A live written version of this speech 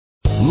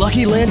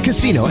Lucky Land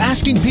Casino,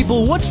 asking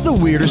people, what's the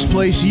weirdest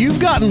place you've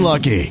gotten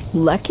lucky?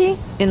 Lucky?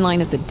 In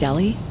line at the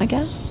deli, I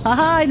guess?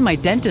 Aha, in my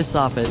dentist's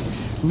office.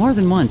 More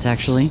than once,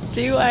 actually.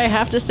 Do I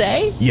have to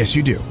say? Yes,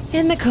 you do.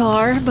 In the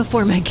car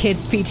before my kids'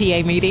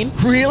 PTA meeting.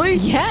 Really?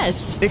 Yes.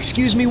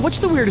 Excuse me, what's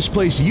the weirdest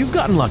place you've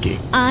gotten lucky?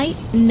 I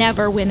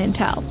never win and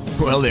tell.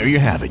 Well, there you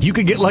have it. You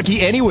can get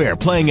lucky anywhere,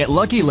 playing at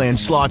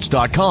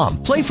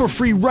LuckyLandSlots.com. Play for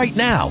free right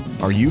now.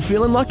 Are you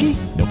feeling lucky?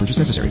 No purchase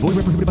necessary. Void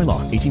where prohibited by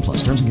law. 18 plus.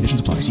 Terms and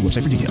conditions apply. See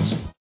website for details.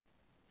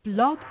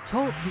 Blog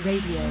Talk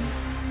Radio.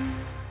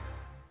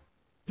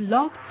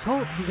 Blog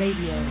Talk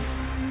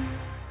Radio.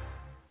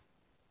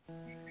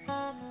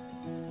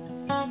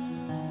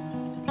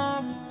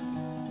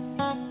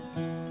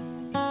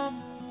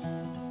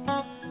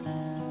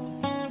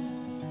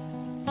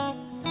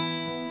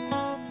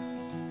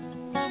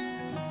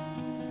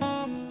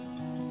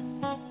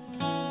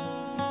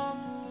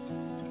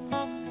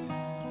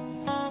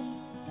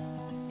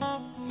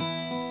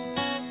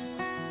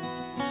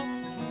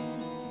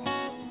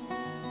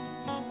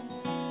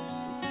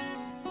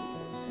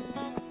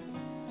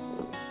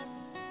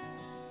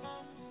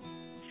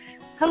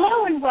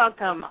 Hello and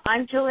welcome.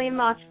 I'm Jillian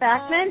Maas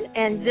Backman,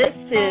 and this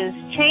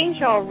is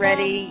Change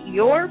Already,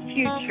 Your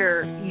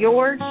Future,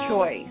 Your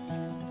Choice.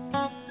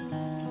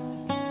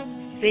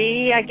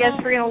 See, I guess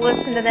we're going to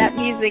listen to that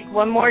music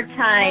one more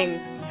time.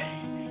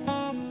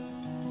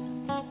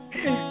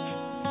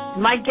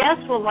 My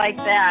guest will like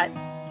that.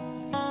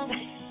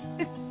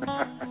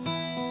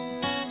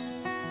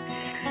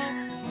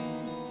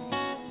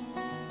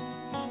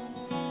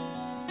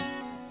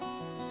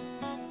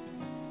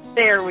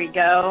 There we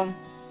go.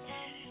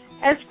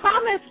 As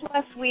promised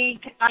last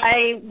week,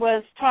 I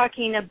was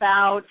talking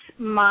about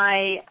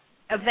my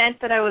event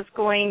that I was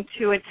going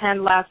to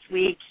attend last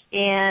week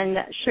in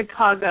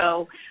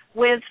Chicago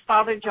with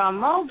Father John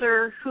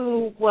Mulder,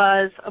 who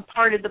was a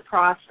part of the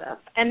process.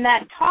 And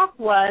that talk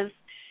was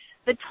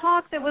the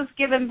talk that was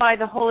given by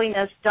the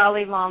Holiness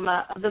Dalai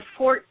Lama of the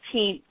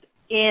 14th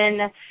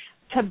in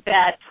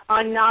Tibet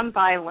on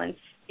nonviolence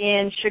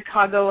in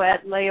Chicago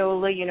at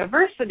Loyola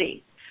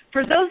University.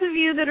 For those of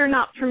you that are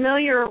not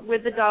familiar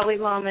with the Dalai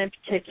Lama in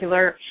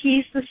particular,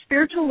 he's the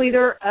spiritual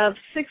leader of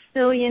 6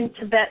 billion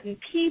Tibetan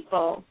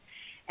people,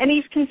 and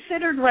he's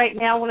considered right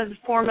now one of the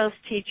foremost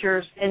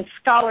teachers and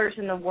scholars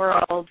in the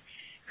world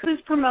who's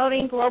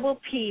promoting global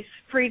peace,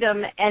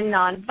 freedom, and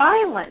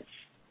nonviolence.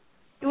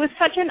 It was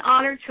such an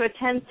honor to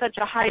attend such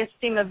a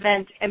high-esteem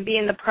event and be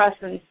in the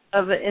presence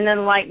of an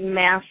enlightened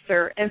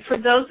master. And for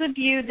those of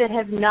you that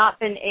have not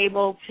been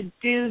able to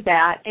do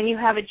that and you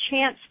have a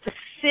chance to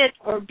sit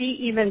or be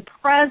even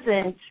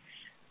present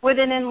with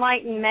an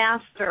enlightened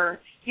master,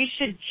 you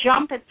should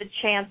jump at the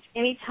chance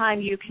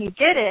anytime you can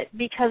get it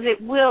because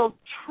it will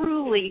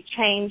truly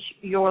change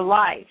your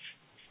life.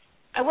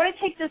 I want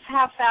to take this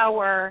half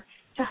hour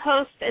to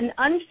host an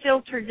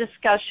unfiltered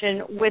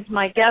discussion with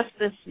my guest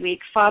this week,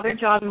 Father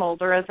John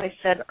Mulder, as I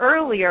said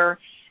earlier,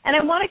 and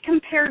I want to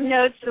compare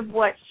notes of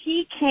what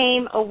he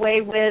came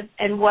away with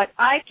and what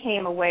I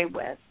came away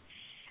with.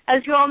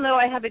 As you all know,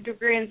 I have a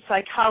degree in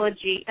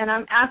psychology, and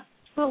I'm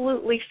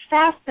absolutely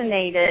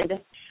fascinated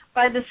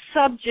by the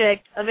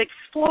subject of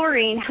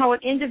exploring how an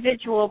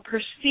individual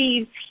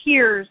perceives,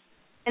 hears,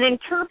 and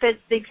interprets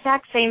the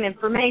exact same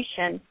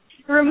information.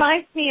 It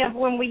reminds me of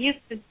when we used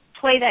to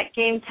play that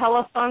game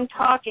Telephone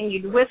Talk, and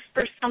you'd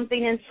whisper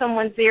something in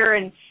someone's ear,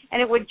 and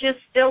it would just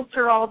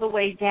filter all the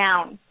way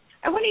down.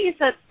 I want to use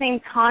that same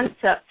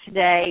concept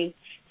today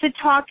to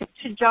talk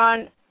to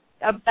John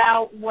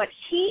about what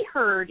he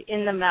heard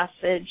in the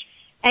message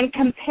and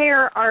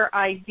compare our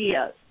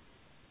ideas.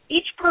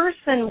 Each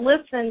person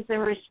listens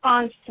and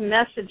responds to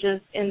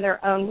messages in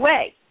their own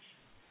way.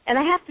 And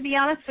I have to be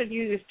honest with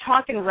you, he was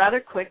talking rather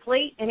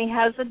quickly, and he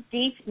has a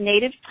deep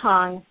native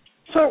tongue,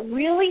 so it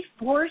really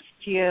forced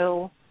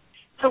you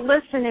to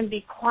listen and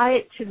be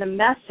quiet to the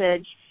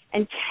message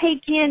and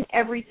take in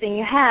everything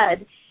you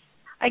had.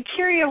 I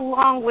carry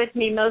along with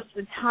me most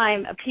of the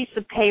time a piece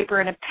of paper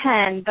and a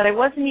pen, but I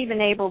wasn't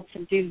even able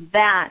to do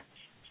that.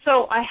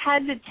 So I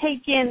had to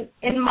take in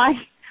my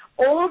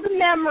old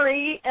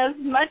memory as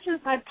much as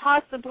I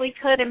possibly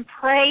could and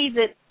pray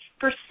that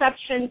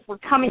perceptions were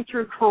coming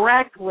through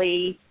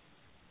correctly.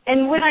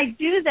 And when I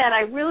do that,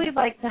 I really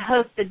like to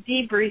host a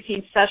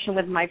debriefing session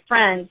with my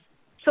friends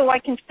so I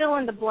can fill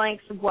in the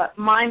blanks of what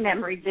my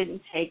memory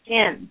didn't take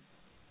in.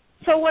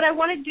 So what I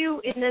want to do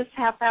in this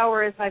half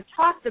hour, as I've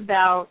talked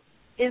about,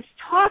 is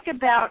talk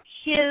about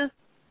his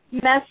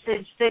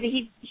message that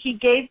he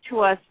gave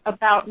to us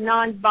about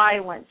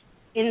nonviolence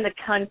in the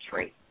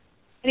country.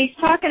 And he's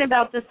talking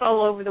about this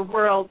all over the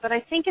world, but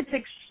I think it's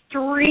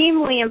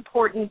extremely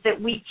important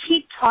that we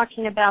keep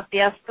talking about the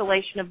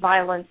escalation of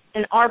violence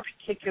in our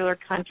particular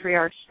country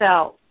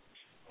ourselves,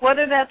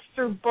 whether that's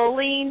through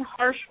bullying,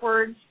 harsh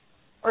words,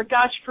 or,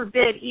 gosh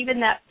forbid, even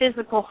that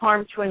physical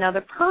harm to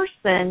another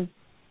person.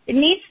 It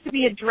needs to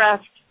be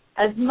addressed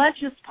as much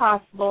as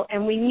possible,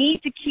 and we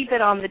need to keep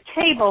it on the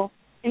table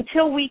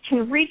until we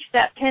can reach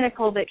that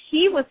pinnacle that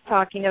he was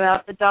talking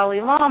about, the Dalai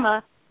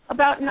Lama,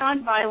 about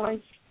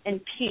nonviolence and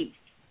peace.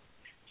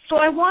 So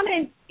I want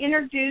to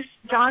introduce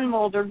John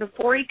Mulder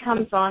before he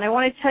comes on. I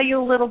want to tell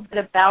you a little bit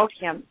about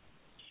him.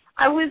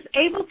 I was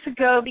able to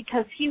go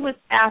because he was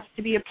asked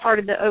to be a part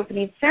of the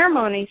opening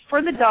ceremonies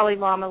for the Dalai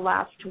Lama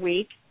last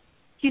week.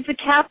 He's a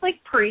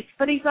Catholic priest,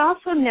 but he's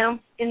also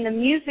known in the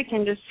music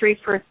industry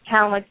for his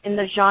talent in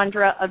the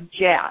genre of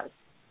jazz.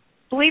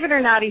 Believe it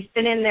or not, he's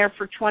been in there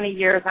for 20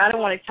 years. I don't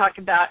want to talk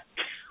about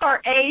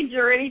our age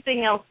or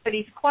anything else, but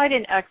he's quite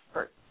an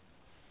expert.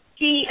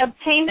 He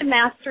obtained a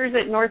master's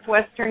at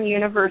Northwestern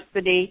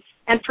University,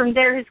 and from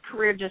there his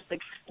career just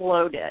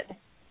exploded.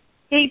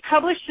 He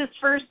published his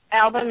first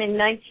album in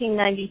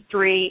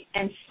 1993,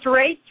 and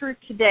straight through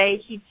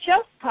today, he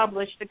just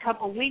published a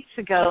couple weeks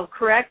ago,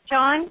 correct,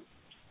 John?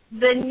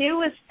 The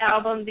newest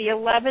album, The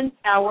 11th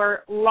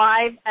Hour,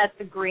 Live at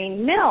the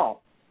Green Mill.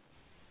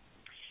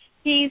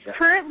 He's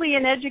currently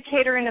an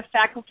educator and a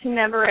faculty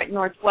member at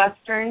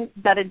Northwestern,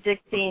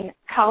 Benedictine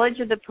College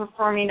of the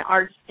Performing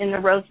Arts in the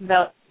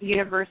Roosevelt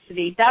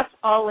University. That's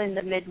all in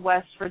the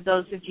Midwest for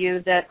those of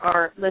you that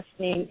are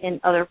listening in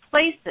other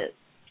places.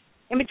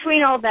 In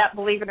between all that,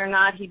 believe it or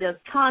not, he does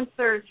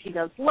concerts, he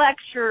does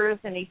lectures,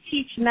 and he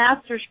teaches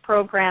master's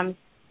programs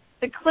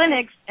to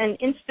clinics and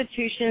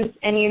institutions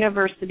and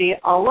universities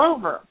all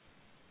over.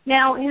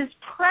 Now, his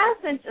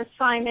present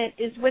assignment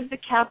is with the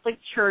Catholic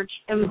Church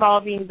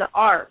involving the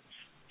arts.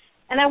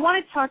 And I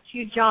want to talk to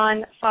you,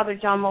 John, Father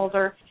John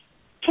Mulder.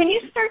 Can you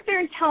start there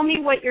and tell me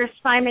what your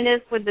assignment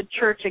is with the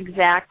church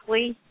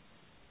exactly?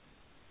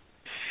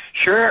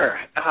 Sure.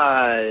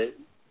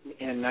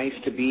 And nice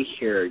to be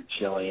here,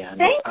 Jillian.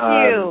 Thank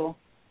you.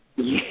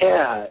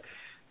 Yeah.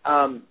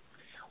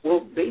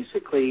 Well,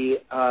 basically,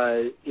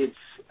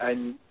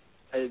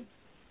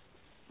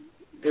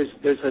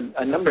 there's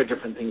a number of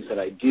different things that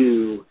I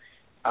do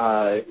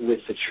with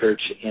the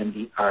church and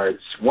the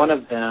arts. One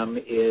of them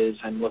is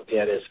I'm looked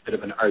at as a bit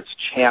of an arts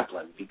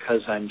chaplain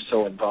because I'm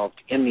so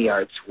involved in the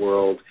arts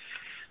world.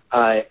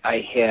 I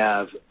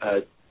have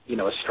a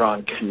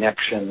strong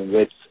connection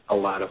with a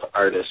lot of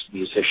artists,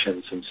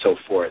 musicians, and so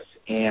forth.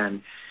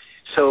 And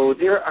so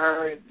there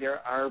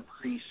are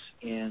priests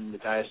in the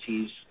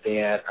diocese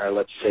that are,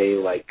 let's say,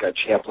 like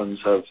chaplains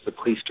of the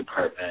police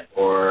department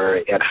or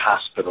at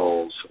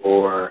hospitals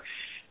or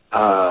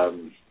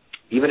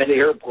even at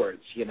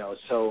airports,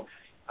 So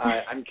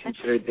I'm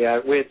considered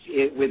that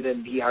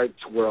within the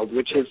arts world,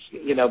 which is,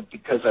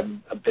 because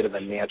I'm a bit of a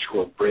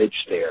natural bridge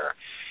there.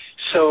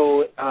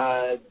 So,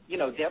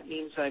 that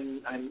means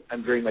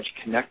I'm very much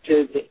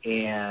connected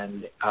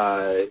and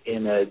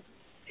in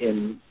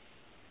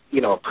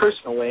a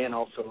personal way and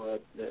also a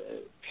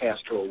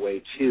pastoral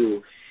way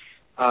too.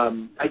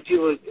 I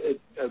do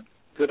a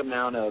good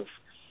amount of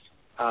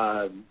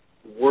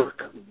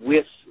work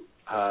with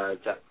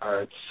the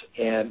arts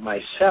and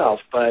myself,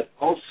 but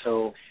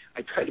also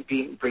I try to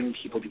bring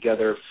people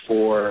together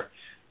for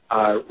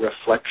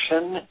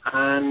reflection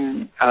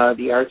on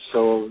the arts.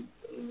 So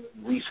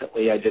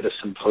recently I did a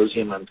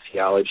symposium on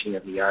theology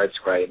and the arts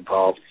where I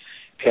involved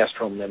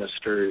pastoral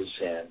ministers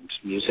and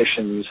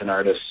musicians and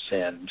artists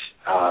and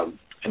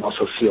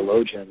also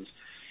theologians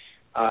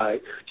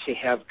to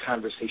have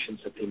conversations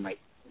that they might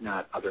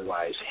not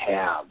otherwise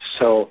have.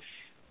 So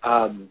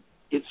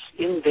it's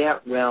in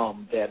that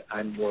realm that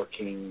I'm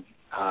working,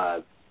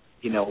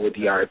 with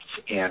the arts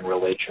and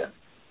religion.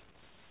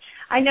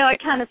 I know I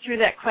kind of threw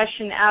that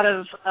question out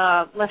of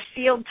left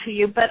field to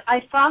you, but I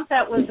thought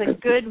that was a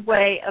good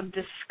way of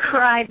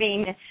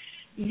describing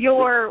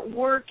your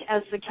work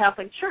as the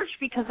Catholic Church,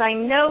 because I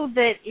know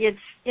that it's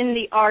in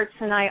the arts,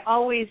 and I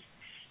always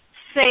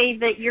say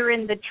that you're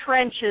in the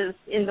trenches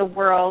in the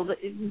world.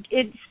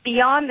 It's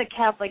beyond the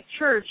Catholic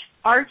Church.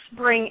 Arts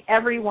bring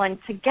everyone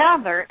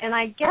together, and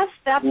I guess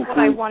that's what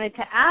I wanted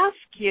to ask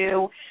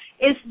you.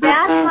 Is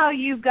that how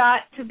you got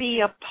to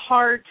be a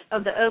part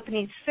of the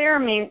opening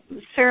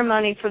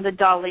ceremony for the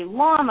Dalai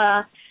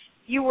Lama?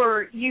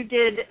 You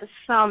did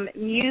some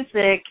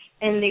music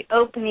in the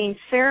opening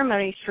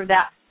ceremonies for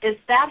that. Is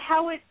that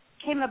how it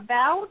came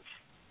about?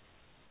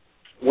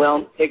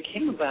 Well, it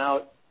came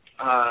about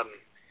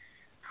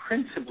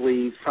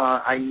principally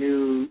from, I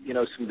knew,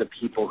 some of the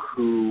people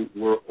who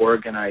were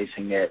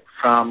organizing it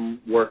from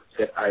work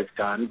that I've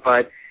done,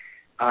 but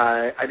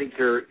I think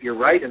you're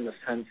right in the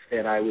sense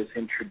that I was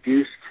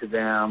introduced to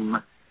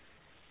them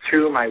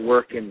through my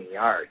work in the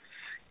arts,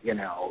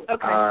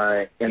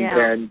 Okay.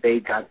 Then they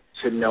got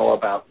to know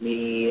about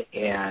me,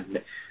 and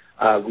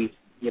we,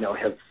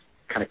 have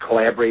kind of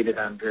collaborated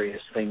on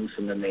various things,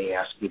 and then they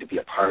asked me to be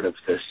a part of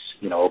this,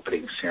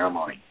 opening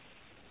ceremony.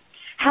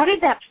 How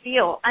did that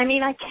feel? I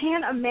mean, I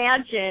can't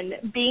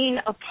imagine being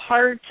a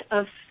part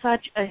of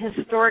such a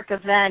historic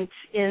event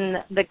in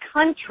the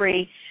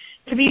country,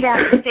 to be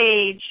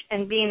backstage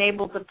and being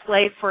able to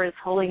play for His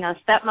Holiness.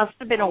 That must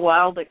have been a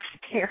wild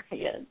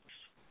experience.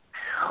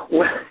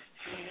 Well,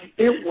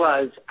 it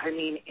was. I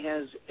mean,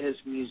 as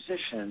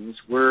musicians,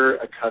 we're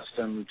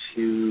accustomed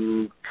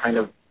to kind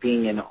of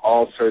being in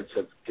all sorts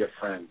of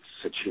different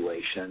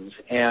situations.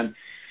 And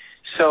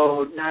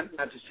so not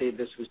to say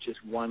this was just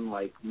one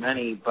like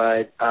many,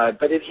 but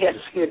it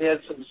has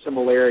some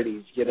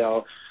similarities,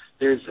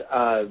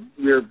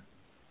 we're,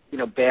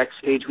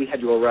 backstage. We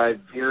had to arrive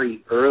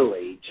very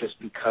early just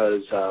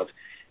because of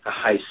the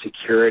high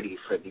security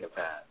for the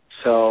event.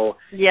 So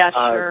yeah,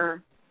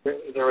 sure.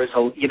 There was a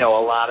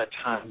lot of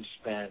time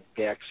spent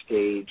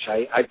backstage.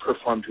 I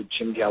performed with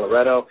Jim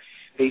Galleretto.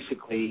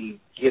 Basically,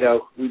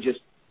 we just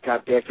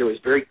got back there. It was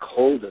very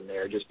cold in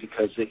there just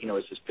because it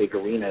was this big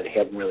arena. It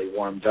hadn't really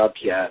warmed up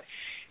yet.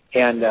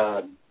 And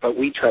but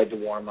we tried to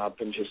warm up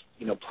and just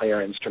play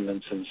our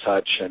instruments and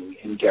such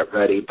and get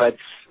ready. But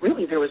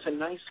really, there was a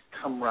nice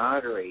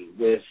camaraderie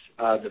with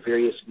the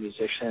various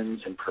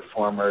musicians and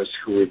performers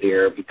who were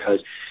there because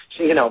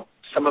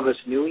some of us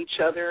knew each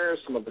other,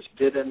 some of us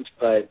didn't.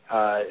 But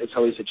it's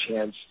always a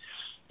chance,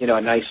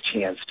 a nice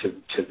chance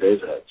to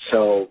visit.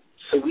 So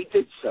we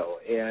did so,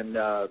 and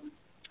I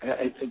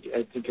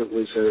think it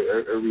was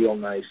a real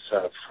nice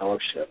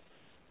fellowship.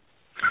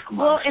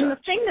 Well, and the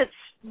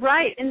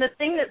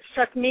thing that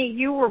struck me,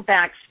 you were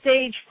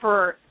backstage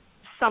for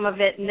some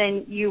of it, and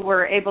then you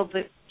were able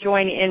to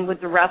join in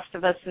with the rest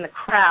of us in the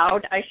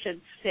crowd, I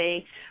should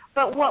say.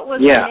 But what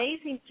was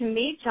amazing to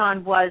me,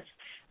 John, was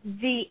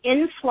the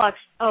influx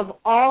of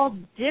all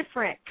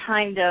different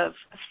kind of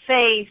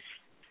faiths,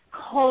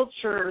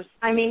 cultures.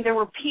 I mean, there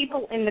were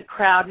people in the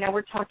crowd. Now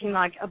we're talking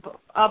like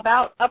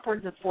about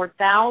upwards of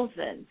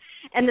 4,000,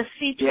 and the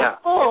seats were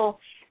full.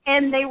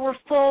 And they were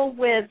full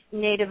with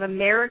Native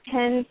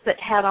Americans that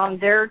had on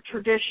their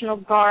traditional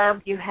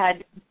garb. You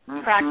had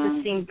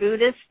practicing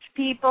Buddhist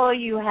people.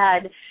 You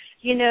had,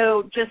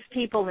 just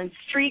people in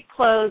street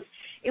clothes.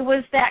 It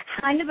was that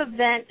kind of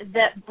event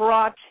that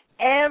brought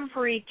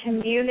every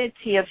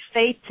community of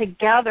faith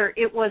together.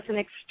 It was an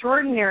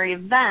extraordinary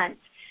event.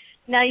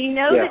 Now,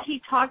 that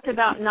he talked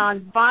about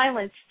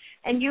nonviolence,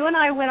 and you and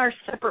I went our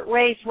separate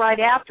ways right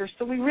after,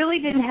 so we really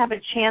didn't have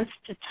a chance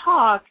to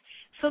talk.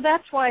 So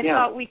that's why I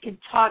thought we could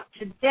talk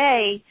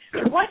today.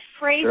 What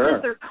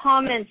phrases or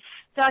comments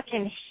stuck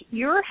in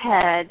your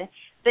head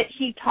that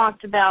he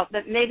talked about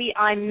that maybe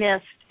I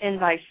missed and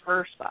vice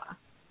versa?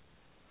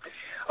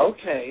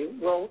 Okay.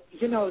 Well,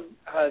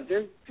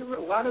 there were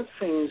a lot of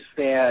things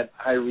that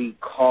I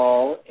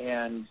recall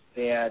and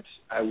that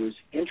I was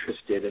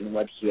interested in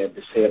what he had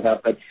to say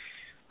about. But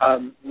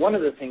one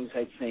of the things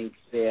I think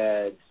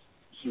that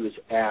he was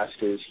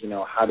asked is,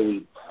 how do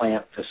we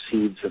plant the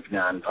seeds of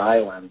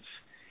nonviolence?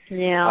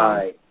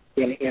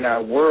 In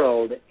our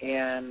world,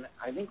 and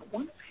I think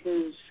one of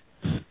his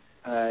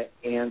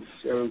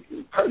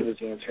part of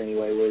his answer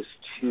anyway, was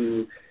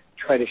to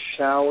try to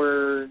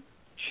shower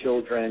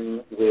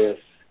children with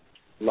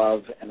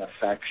love and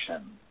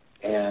affection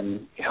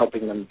and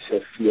helping them to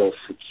feel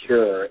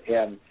secure.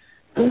 And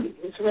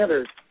it's a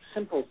rather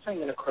simple thing,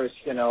 and of course,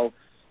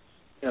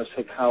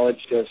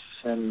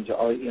 psychologists and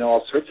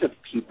all sorts of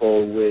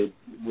people would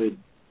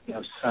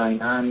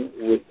sign on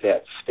with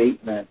that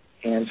statement.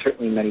 And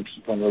certainly many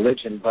people in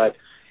religion, but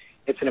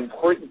it's an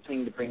important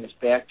thing to bring us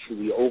back to.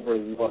 We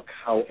overlook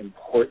how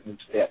important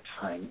that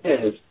time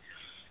is.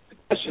 The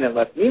question it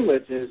left me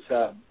with is,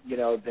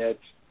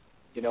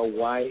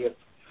 why, if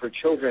for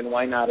children,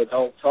 why not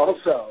adults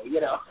also?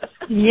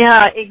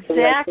 Yeah,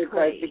 exactly.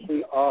 I think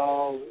we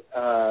all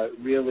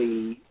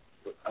really,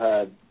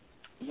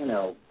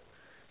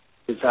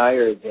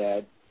 desire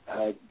that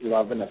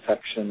love and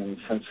affection and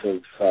sense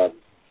of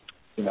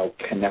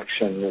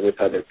connection with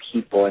other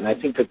people. And I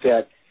think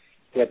that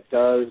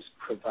does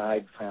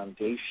provide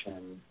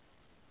foundation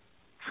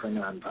for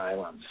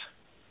nonviolence.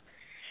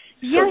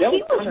 Yeah, so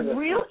he was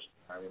really...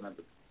 I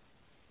remember.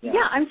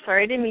 Yeah, I'm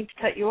sorry, I didn't mean to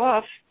cut you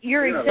off.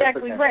 You're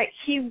exactly right.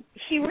 He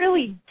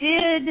really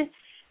did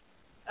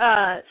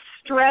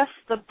stress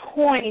the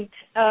point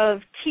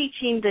of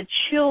teaching the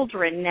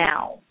children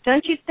now.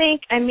 Don't you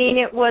think? I mean,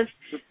 it was,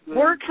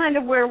 we're kind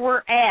of where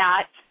we're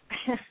at.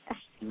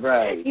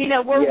 Right.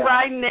 We're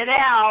riding it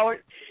out.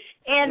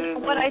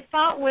 And what I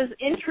thought was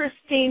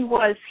interesting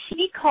was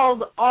he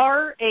called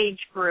our age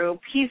group,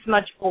 he's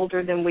much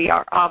older than we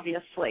are,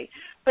 obviously,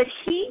 but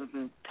he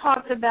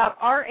talked about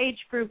our age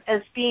group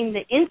as being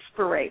the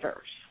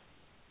inspirators.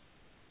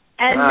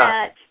 And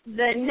that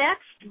the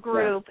next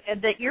group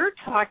that you're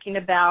talking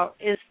about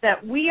is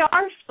that we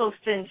are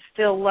supposed to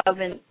instill love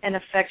and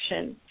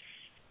affection.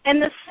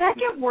 And the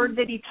second word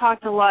that he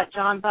talked a lot,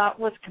 John, about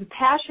was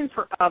compassion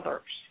for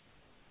others.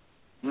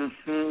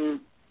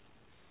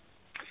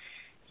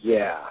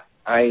 Yeah,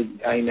 I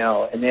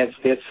know, and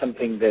that's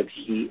something that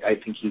I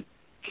think he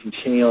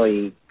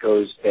continually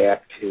goes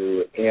back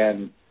to,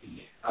 and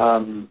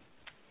how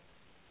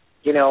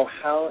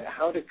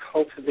to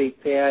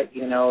cultivate that.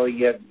 You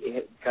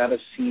got to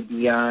see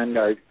beyond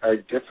our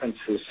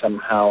differences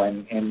somehow,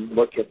 and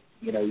look at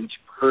each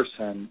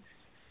person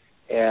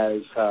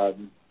as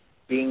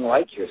being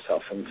like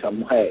yourself in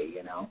some way.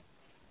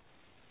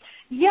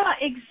 Yeah,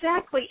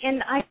 exactly.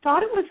 And I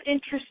thought it was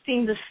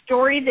interesting, the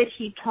story that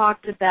he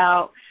talked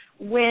about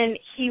when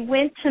he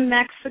went to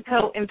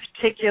Mexico in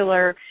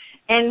particular,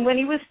 and when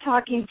he was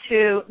talking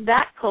to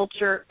that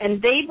culture,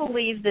 and they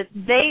believe that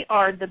they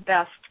are the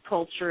best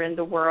culture in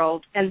the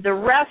world, and the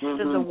rest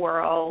of the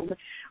world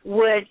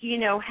would,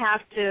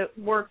 have to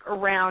work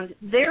around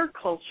their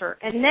culture.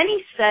 And then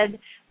he said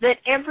that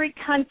every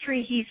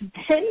country he's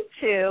been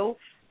to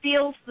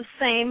feels the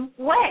same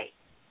way.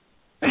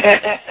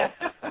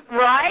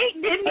 Right?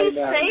 Didn't he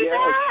say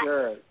that?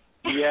 Sure.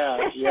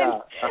 Yeah.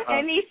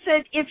 And he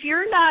said, if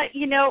you're not,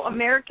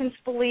 Americans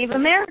believe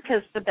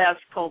America's the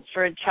best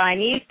culture, and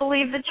Chinese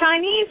believe the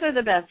Chinese are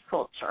the best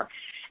culture.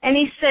 And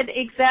he said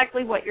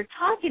exactly what you're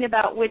talking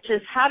about, which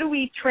is how do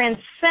we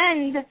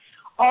transcend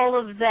all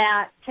of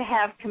that to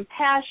have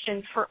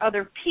compassion for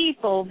other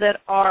people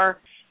that are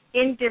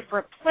in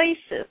different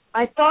places.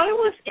 I thought it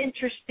was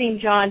interesting,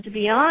 John, to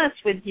be honest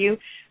with you,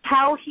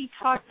 how he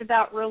talked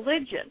about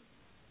religion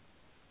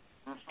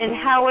and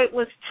how it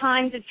was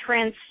time to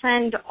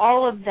transcend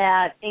all of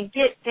that and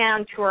get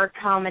down to our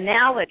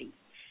commonality.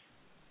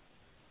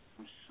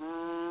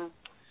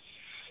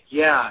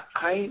 Yeah,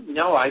 I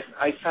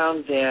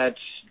found that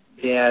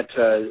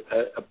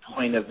a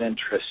point of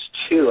interest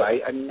too.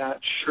 I'm not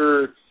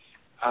sure.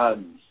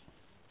 And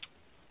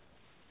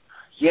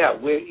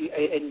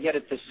yet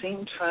at the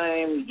same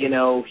time,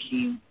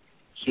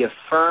 he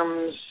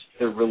affirms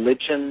the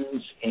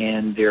religions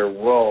and their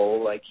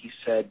role. Like he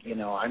said,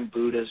 I'm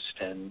Buddhist,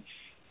 and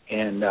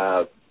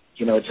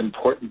it's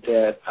important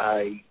that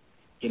I,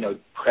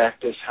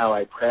 practice how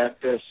I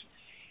practice.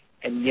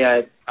 And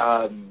yet,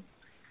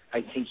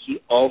 I think he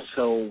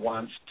also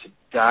wants to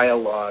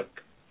dialogue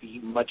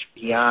much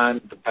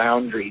beyond the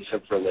boundaries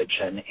of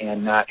religion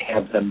and not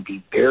have them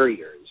be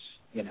barriers,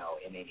 in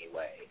any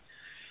way.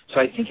 So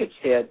I think it's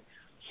that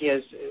he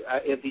has,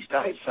 at least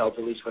I felt,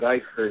 at least what I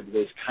heard,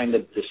 was kind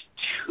of this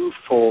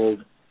twofold.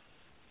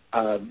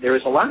 There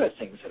was a lot of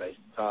things that I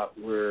thought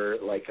were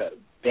like a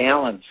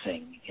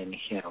balancing in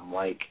him.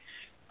 Like,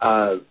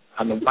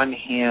 on the one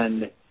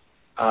hand,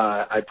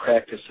 I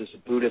practice as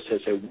a Buddhist.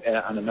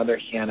 On another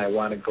hand, I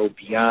want to go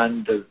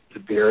beyond the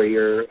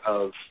barrier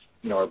of,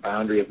 or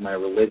boundary of my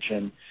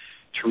religion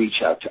to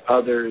reach out to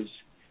others.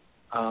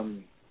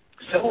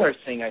 Similar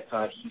thing I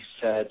thought he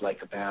said,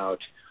 like about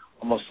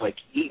almost like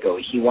ego.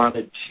 He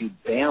wanted to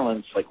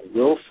balance like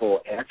willful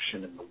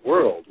action in the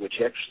world, which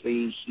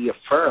actually he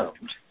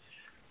affirmed,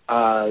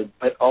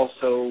 but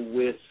also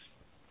with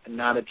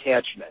not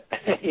attachment,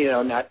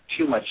 not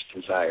too much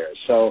desire.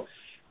 So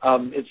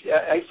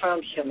I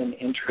found him an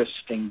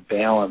interesting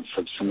balance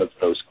of some of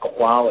those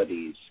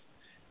qualities.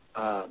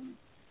 At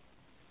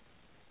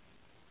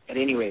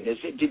any rate,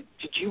 did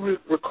you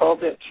recall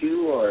that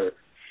too, or?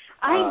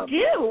 I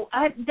do.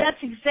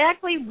 That's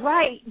exactly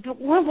right.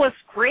 What was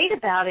great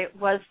about it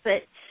was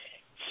that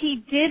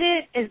he did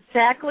it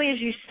exactly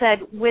as you said,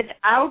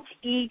 without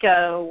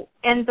ego,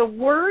 and the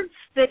words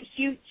that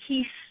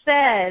he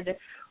said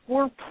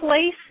were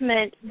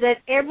placement that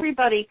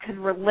everybody could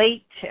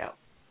relate to.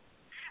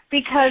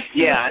 Because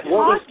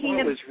what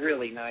was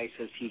really nice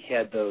is he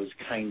had those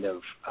kind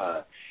of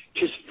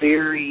just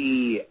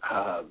very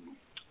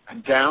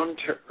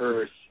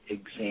down-to-earth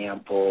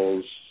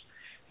examples,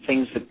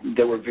 things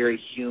that were very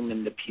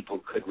human that people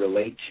could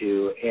relate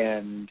to,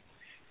 and,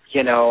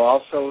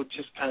 also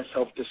just kind of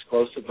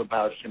self-disclosive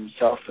about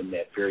himself in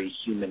that very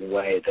human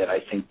way that I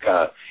think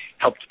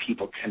helped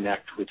people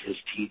connect with his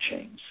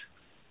teachings.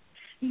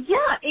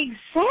 Yeah,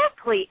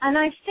 exactly. And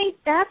I think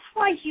that's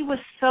why he was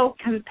so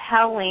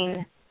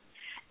compelling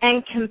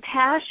and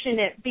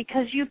compassionate,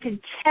 because you could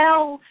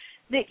tell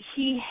that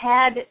he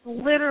had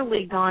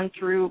literally gone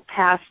through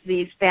past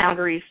these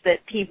boundaries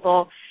that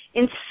people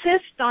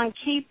insist on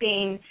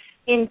keeping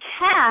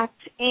intact.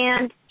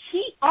 And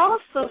he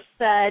also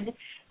said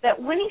that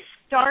when he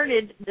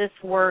started this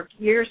work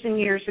years and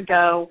years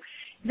ago,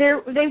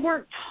 they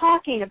weren't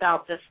talking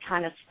about this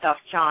kind of stuff,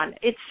 John.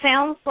 It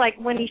sounds like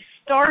when he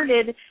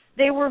started,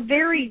 they were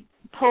very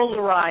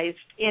polarized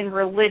in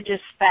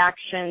religious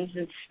factions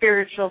and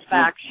spiritual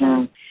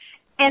factions.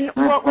 And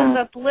what was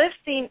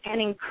uplifting and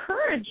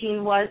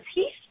encouraging was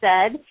he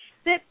said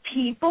that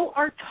people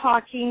are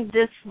talking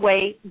this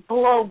way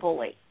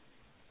globally,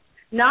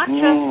 not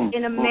just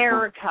in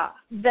America,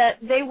 that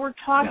they were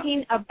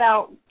talking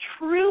about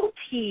true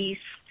peace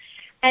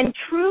and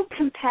true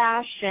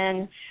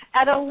compassion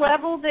at a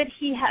level that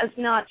he has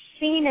not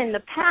seen in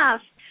the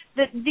past,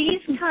 that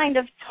these kind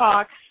of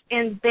talks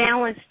and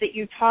balance that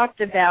you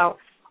talked about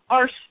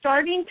are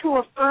starting to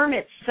affirm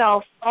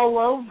itself all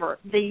over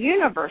the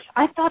universe.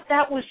 I thought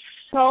that was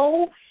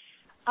so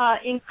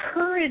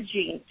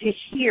encouraging to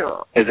hear.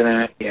 Isn't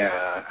it? Yeah,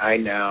 I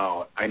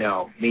know.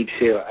 Me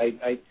too.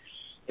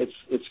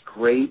 It's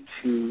great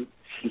to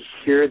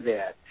hear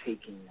that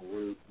taking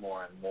root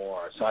more and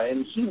more. So,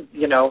 and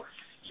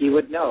he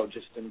would know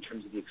just in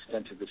terms of the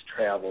extent of his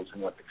travels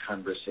and what the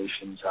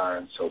conversations are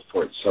and so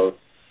forth. So,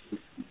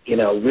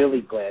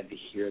 really glad to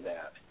hear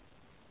that.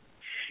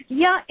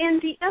 Yeah,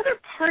 and the other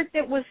part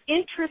that was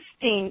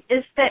interesting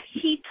is that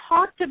he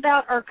talked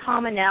about our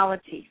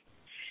commonality.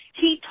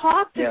 He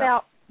talked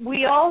about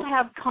we all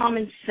have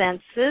common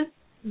senses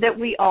that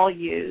we all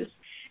use,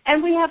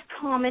 and we have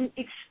common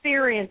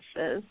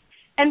experiences,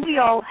 and we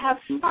all have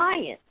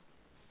science.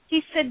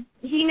 He said,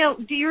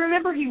 do you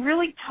remember he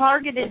really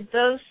targeted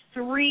those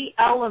three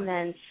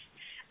elements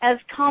as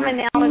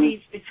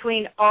commonalities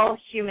between all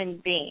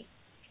human beings.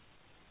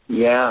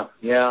 Yeah.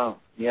 No,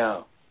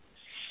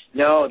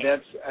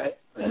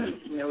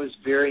 it was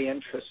very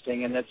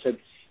interesting, and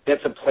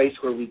that's a place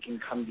where we can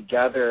come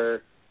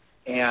together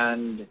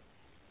and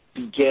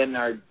begin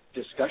our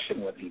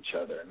discussion with each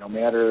other, no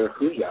matter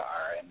who you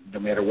are and no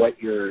matter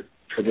what your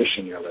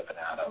tradition you're living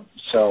out of.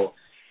 So,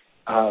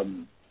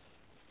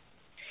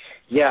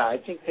 I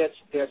think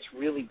that's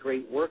really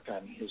great work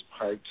on his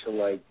part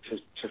to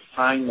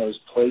find those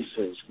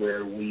places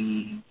where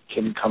we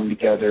can come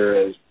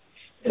together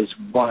as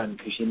one,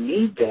 because you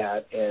need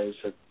that as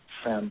a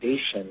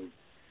foundation,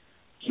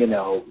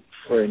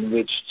 for in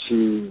which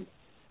to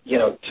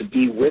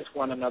be with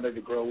one another,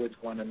 to grow with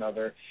one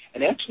another,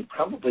 and actually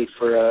probably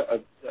for a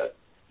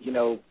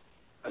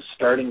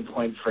starting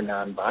point for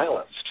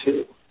nonviolence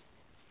too.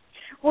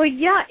 Well,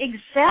 yeah,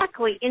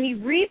 exactly. And he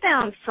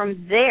rebounds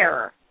from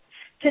there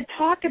to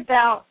talk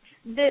about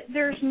that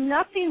there's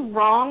nothing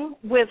wrong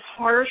with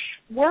harsh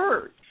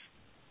words.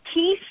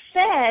 He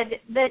said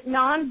that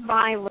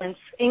nonviolence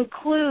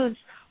includes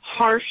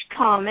harsh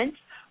comments,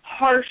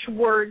 harsh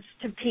words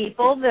to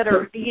people that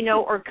are,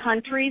 or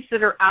countries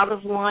that are out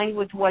of line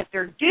with what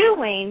they're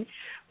doing.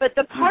 But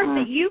the part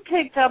that you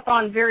picked up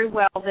on very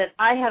well that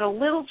I had a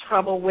little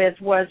trouble with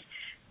was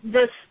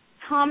this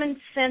common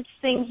sense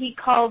thing he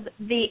called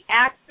the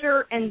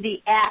actor and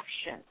the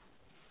action.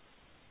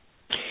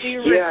 Do you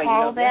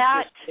recall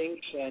that?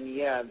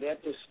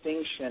 That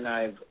distinction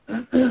I've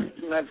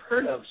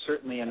heard of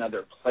certainly in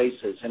other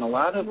places, and a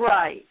lot of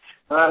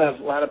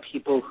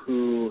people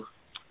who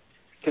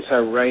I guess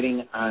are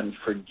writing on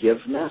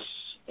forgiveness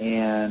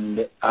and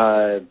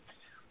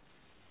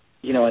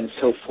and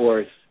so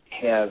forth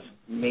have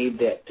made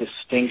that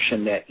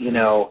distinction that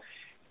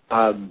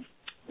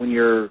when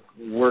you're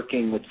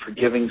working with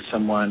forgiving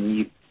someone,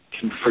 you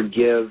can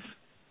forgive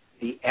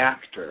the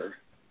actor,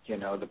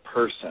 the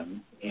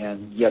person,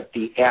 and yet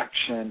the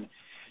action,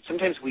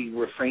 sometimes we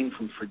refrain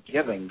from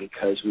forgiving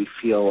because we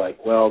feel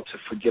like, well, to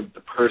forgive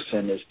the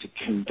person is to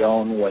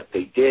condone what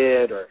they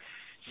did or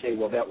say,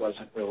 well, that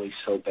wasn't really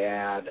so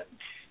bad.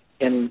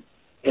 And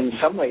in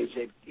some ways,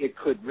 it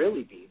could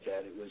really be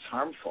that it was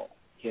harmful,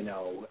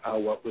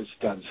 what was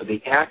done. So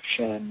the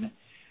action,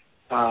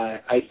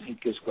 I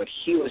think, is what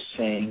he was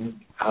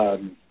saying,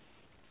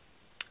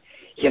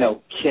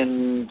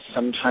 can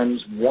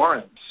sometimes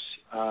warrant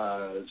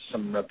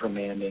some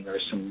reprimanding or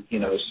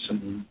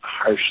some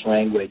harsh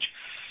language,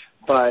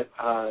 but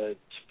to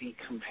be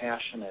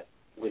compassionate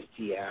with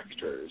the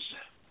actors.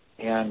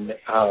 And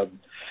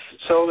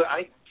so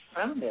I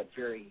found that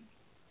very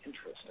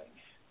interesting.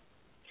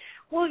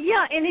 Well,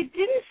 yeah, and it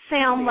didn't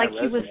sound like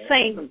he was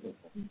saying,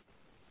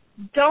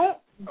 don't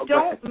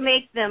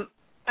make them,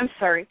 I'm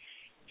sorry.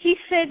 He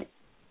said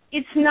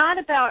it's not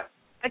about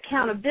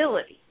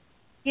accountability.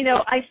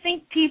 I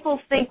think people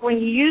think when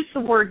you use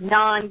the word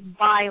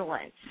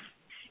nonviolence,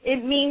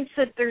 it means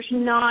that there's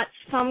not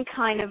some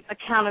kind of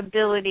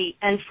accountability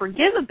and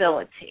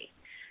forgivability.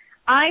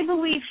 I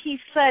believe he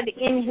said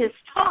in his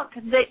talk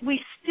that we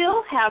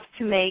still have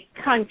to make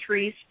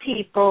countries,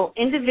 people,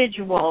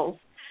 individuals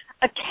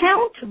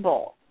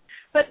accountable,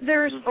 but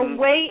there's a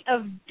way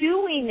of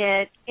doing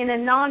it in a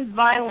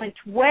nonviolent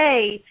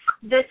way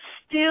that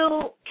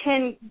still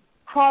can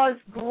cause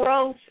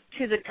growth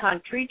to the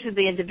country, to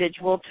the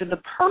individual, to the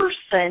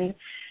person,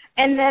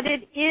 and that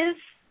it is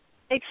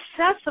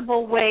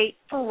accessible way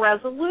for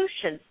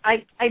resolutions.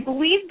 I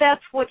believe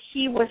that's what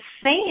he was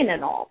saying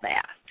in all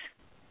that.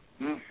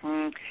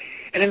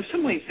 And in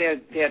some ways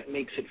that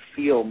makes it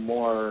feel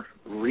more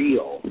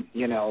real,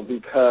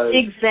 because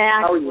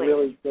how are you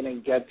really going to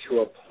get to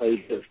a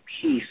place of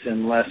peace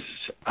unless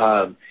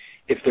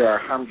if there are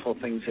harmful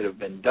things that have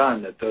been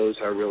done, that those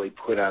are really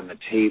put on the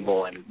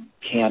table and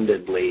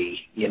candidly,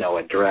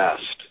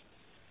 addressed.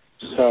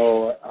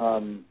 So,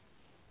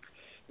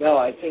 no,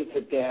 I think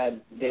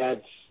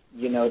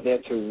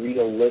that's a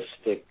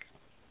realistic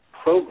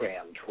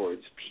program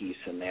towards peace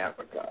in that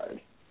regard,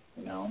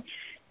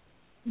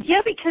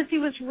 Yeah, because he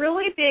was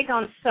really big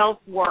on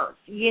self-worth,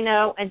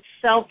 and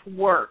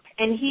self-work.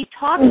 And he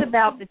talked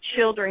about the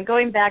children,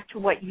 going back to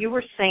what you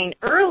were saying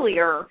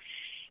earlier,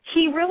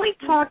 he really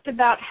talked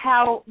about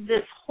how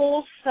this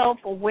whole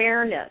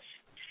self-awareness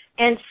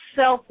and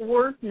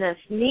self-worthness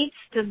needs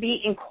to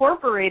be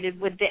incorporated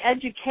with the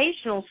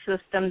educational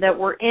system that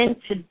we're in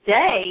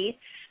today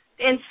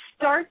and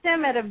start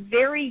them at a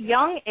very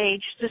young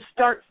age to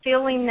start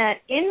feeling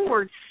that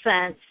inward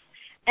sense,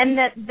 and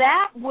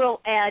that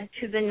will add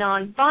to the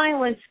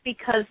nonviolence,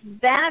 because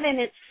that in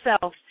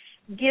itself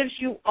gives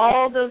you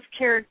all those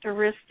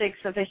characteristics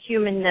of a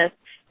humanness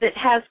that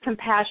has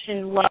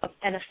compassion, love,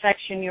 and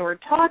affection you were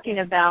talking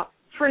about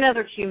for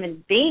another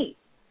human being.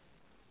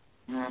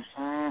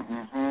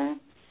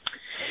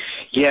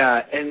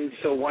 Yeah, and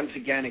so once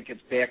again, it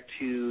gets back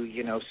to,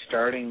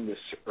 starting this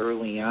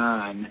early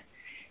on.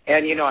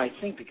 And, I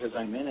think because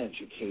I'm in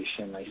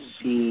education, I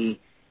see,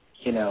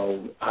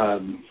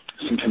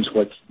 sometimes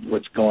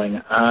what's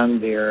going on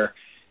there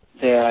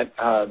that,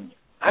 I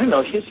don't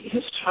know,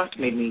 his talk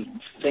made me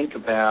think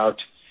about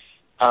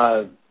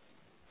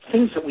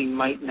things that we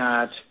might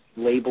not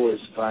label as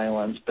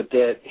violence, but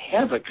that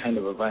have a kind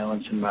of a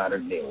violence in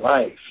modern day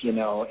life,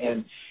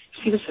 and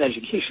see this in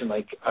education.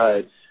 Like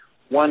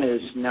one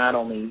is not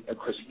only, of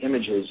course,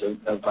 images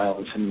of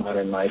violence in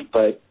modern life,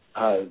 but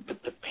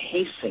the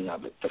pacing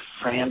of it, the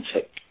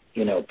frantic,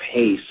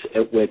 pace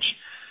at which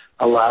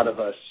a lot of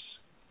us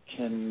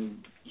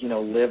can,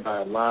 live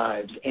our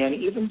lives, and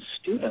even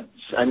students.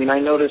 I mean, I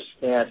noticed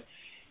that,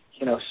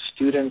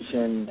 students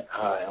in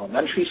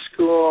elementary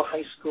school,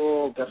 high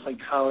school, definitely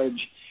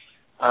college,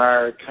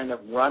 are kind of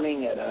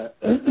running at a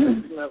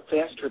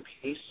faster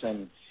pace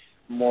and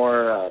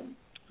more,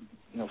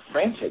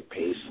 frantic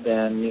pace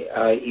than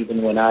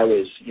even when I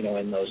was,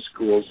 in those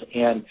schools.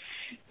 And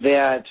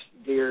that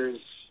there's,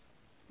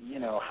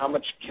 how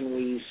much can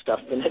we stuff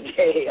in a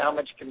day? How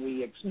much can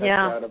we expect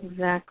out of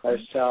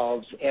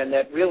ourselves? And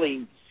that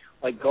really,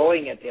 like,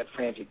 going at that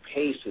frantic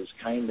pace is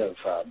kind of,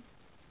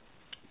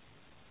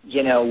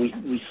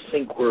 we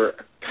think we're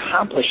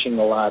accomplishing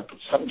a lot, but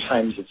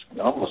sometimes it's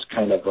almost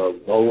kind of a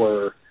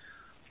lower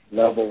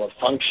level of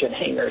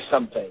functioning or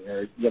something,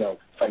 or,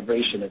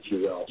 vibration, if you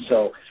will.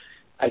 So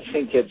I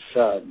think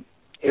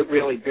it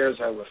really bears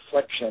our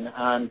reflection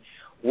on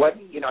what,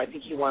 I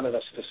think he wanted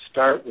us to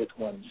start with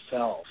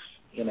oneself,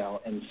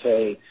 and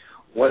say,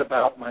 what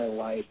about my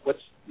life? What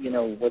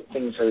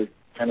things are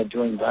kind of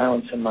doing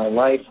violence in my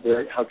life?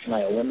 How can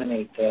I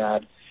eliminate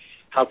that?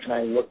 How can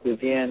I look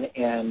within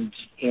and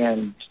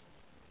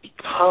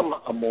become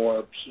a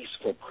more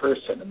peaceful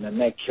person? And then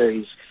that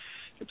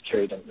gets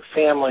carried into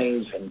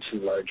families,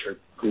 into larger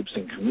groups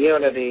and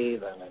community,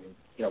 then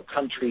in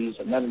countries,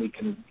 and then we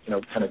can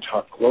kind of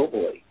talk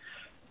globally.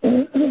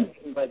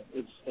 But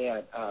it's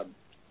that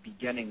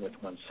beginning with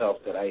oneself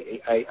that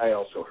I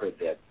also heard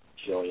that,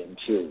 Jillian,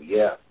 too.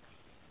 Yeah.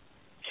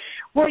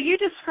 Well, you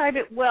describe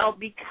it well,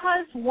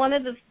 because one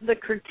of the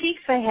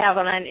critiques I have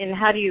on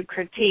how do you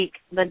critique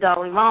the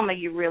Dalai Lama,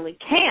 you really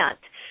can't.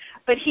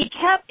 But he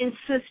kept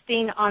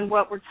insisting on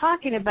what we're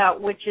talking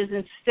about, which is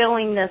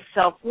instilling this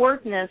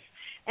self-worthness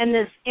and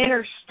this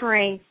inner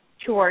strength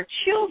to our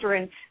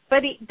children,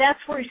 but that's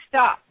where he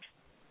stopped.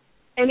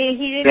 I mean,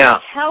 he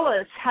didn't tell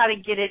us how to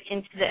get it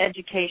into the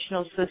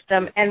educational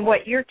system, and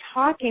what you're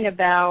talking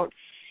about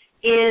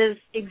is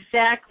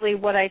exactly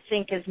what I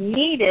think is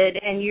needed,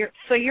 and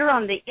you're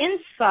on the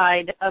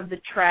inside of the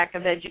track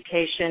of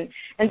education,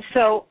 and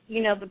so,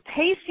 the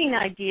pacing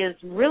idea is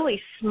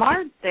really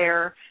smart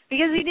there,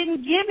 because he didn't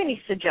give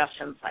any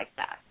suggestions like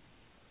that.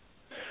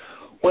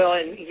 Well,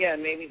 and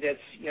maybe that's,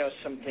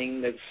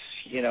 something that's,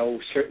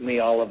 certainly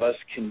all of us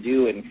can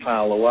do and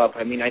follow up.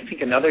 I mean, I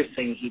think another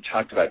thing he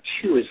talked about,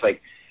 too, is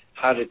like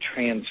how to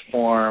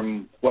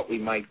transform what we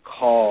might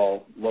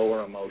call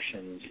lower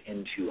emotions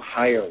into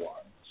higher ones.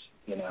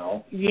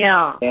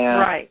 Yeah, and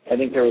right. I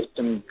think there was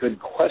some good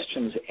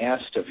questions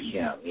asked of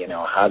him.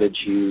 How did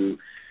you?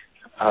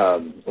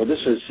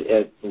 This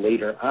was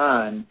later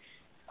on.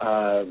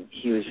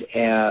 He was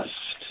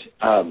asked,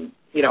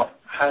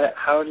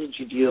 how did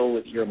you deal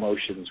with your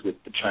emotions with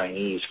the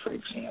Chinese, for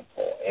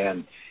example,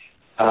 and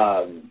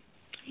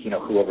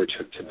who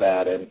overtook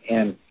Tibet,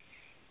 and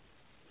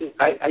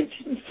I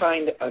didn't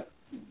find a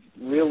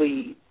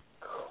really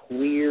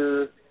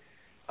clear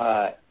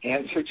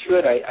answer to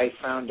it. I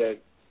found a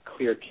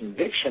clear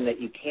conviction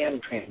that you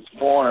can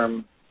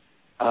transform,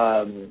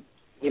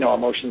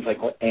 emotions like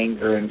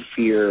anger and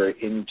fear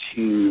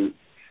into,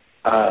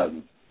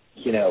 kind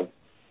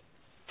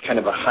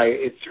of a higher,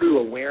 through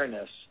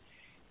awareness,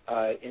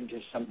 into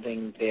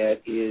something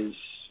that is,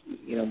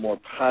 more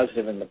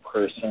positive in the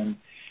person.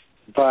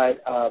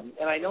 But,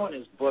 and I know in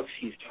his books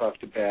he's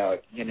talked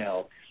about,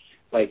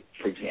 like,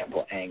 for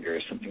example, anger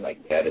or something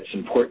like that. It's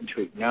important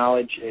to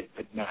acknowledge it,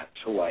 but not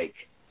to, like,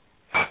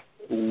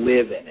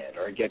 live in it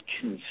or get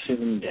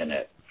consumed in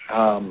it.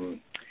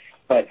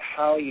 But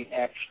how you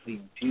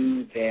actually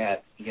do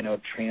that,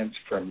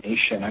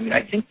 transformation, I mean,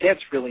 I think that's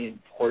really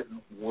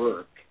important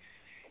work,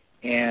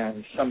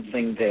 and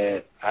something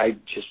that I'd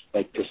just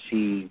like to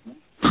see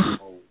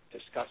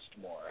discussed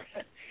more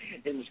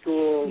in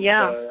schools,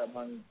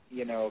 among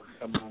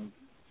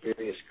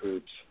various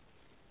groups.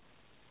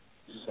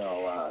 So,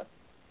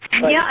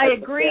 I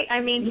agree.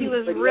 I mean, he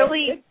was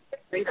really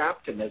great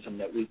optimism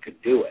that we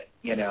could do it,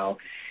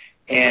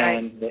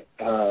 and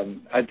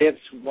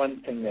that's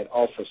one thing that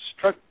also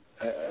struck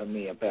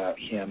me about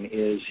him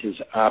is his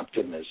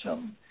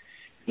optimism,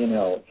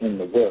 in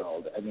the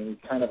world. I mean,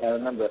 I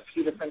remember a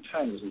few different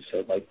times he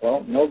said, like,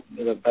 well, no,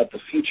 about the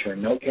future,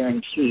 no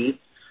guarantee,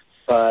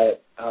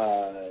 but,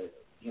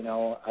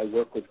 I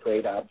work with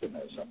great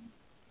optimism,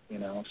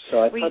 So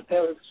I thought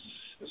that was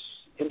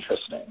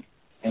interesting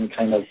and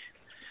kind of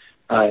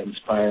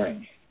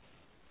inspiring.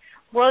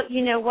 Well,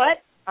 you know what?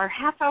 Our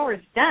half hour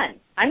is done.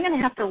 I'm going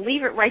to have to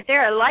leave it right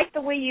there. I like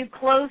the way you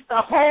closed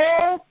the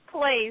whole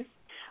place.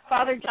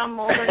 Father John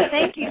Mulder,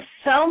 thank you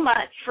so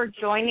much for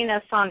joining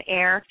us on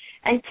air.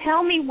 And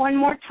tell me one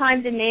more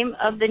time the name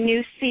of the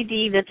new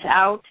CD that's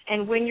out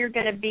and when you're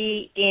going to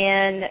be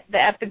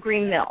at the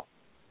Green Mill.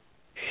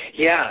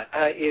 Yeah,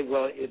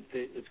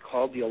 it's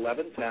called The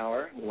 11th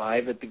Hour,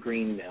 live at the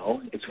Green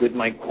Mill. It's with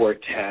my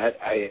quartet.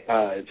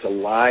 It's a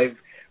live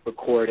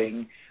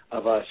recording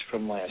of us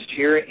from last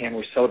year, and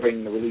we're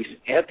celebrating the release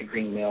at the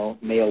Green Mill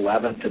May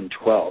 11th and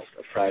 12th,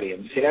 Friday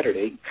and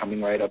Saturday,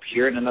 coming right up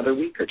here in another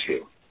week or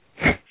two.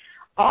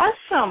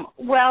 Awesome.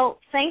 Well,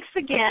 thanks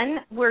again.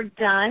 We're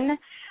done.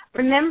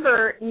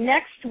 Remember,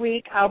 next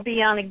week I'll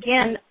be on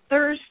again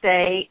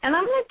Thursday, and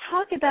I'm going to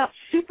talk about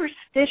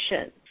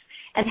superstitions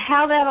and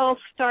how that all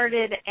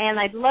started, and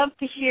I'd love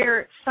to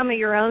hear some of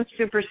your own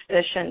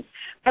superstitions.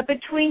 But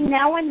between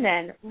now and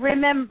then,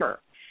 remember,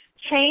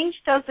 change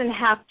doesn't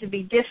have to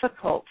be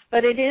difficult,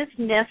 but it is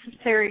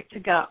necessary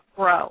to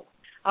grow.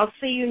 I'll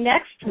see you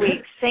next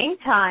week, same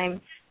time,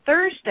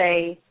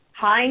 Thursday,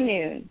 high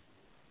noon.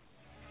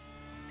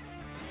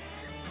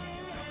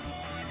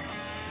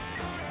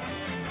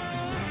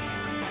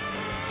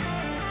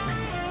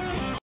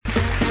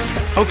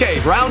 Okay,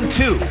 round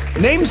two.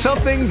 Name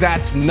something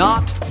that's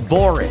not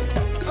boring.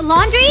 A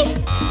laundry?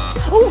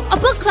 Ooh, a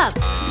book club.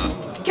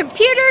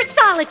 Computer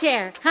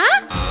solitaire,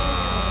 huh?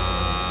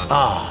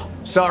 Ah,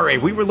 sorry,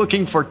 we were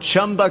looking for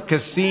Chumba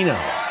Casino.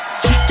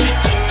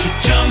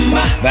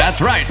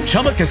 That's right,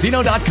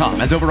 ChumbaCasino.com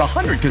has over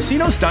 100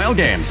 casino-style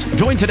games.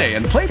 Join today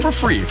and play for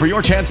free for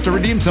your chance to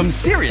redeem some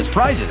serious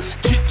prizes.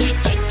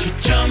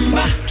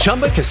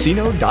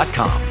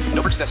 ChumbaCasino.com.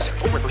 No purchase necessary.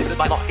 Void where prohibited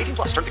by law. 18+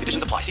 terms and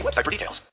conditions apply. See website for details.